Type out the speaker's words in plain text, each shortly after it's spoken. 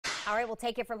All right, we'll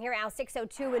take it from here. Al,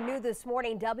 6:02 and new this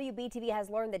morning. WBTV has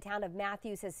learned the town of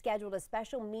Matthews has scheduled a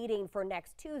special meeting for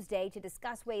next Tuesday to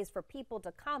discuss ways for people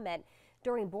to comment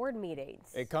during board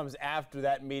meetings. It comes after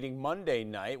that meeting Monday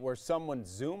night where someone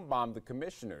Zoom bombed the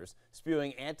commissioners,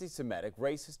 spewing anti-Semitic,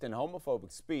 racist, and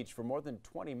homophobic speech for more than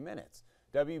 20 minutes.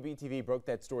 WBTV broke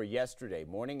that story yesterday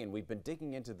morning, and we've been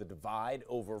digging into the divide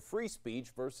over free speech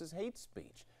versus hate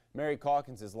speech. Mary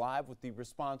Calkins is live with the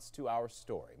response to our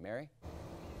story. Mary?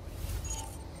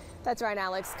 That's right,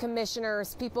 Alex.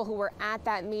 Commissioners, people who were at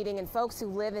that meeting, and folks who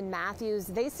live in Matthews,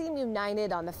 they seem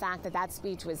united on the fact that that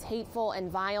speech was hateful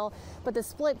and vile, but the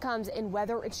split comes in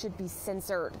whether it should be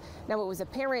censored. Now, it was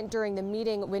apparent during the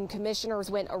meeting when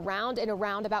commissioners went around and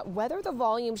around about whether the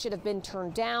volume should have been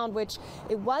turned down, which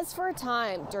it was for a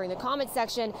time during the comment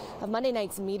section of Monday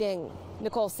night's meeting.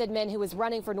 Nicole Sidman, who was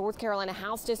running for North Carolina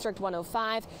House District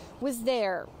 105, was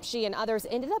there. She and others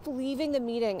ended up leaving the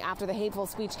meeting after the hateful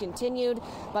speech continued,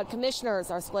 but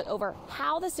commissioners are split over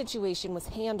how the situation was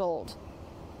handled.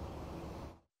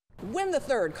 When the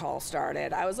third call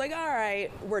started, I was like, all right,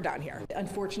 we're done here.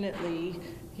 Unfortunately,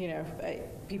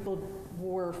 people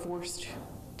were forced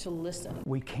to listen.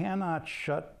 We cannot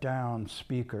shut down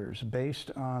speakers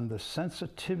based on the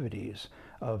sensitivities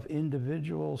of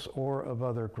individuals or of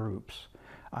other groups.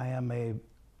 I am a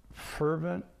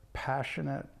fervent,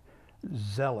 passionate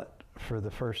zealot for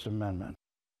the First Amendment.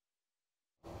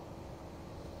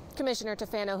 Commissioner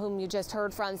Tafano, whom you just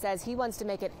heard from, says he wants to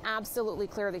make it absolutely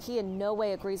clear that he in no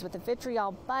way agrees with the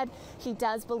vitriol, but he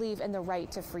does believe in the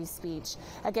right to free speech.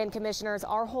 Again, commissioners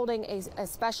are holding a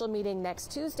special meeting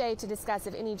next Tuesday to discuss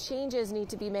if any changes need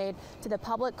to be made to the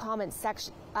public comment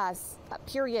section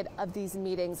period of these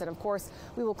meetings. And of course,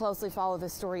 we will closely follow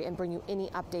this story and bring you any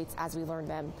updates as we learn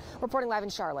them. Reporting live in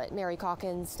Charlotte, Mary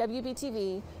Calkins,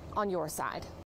 WBTV, on your side.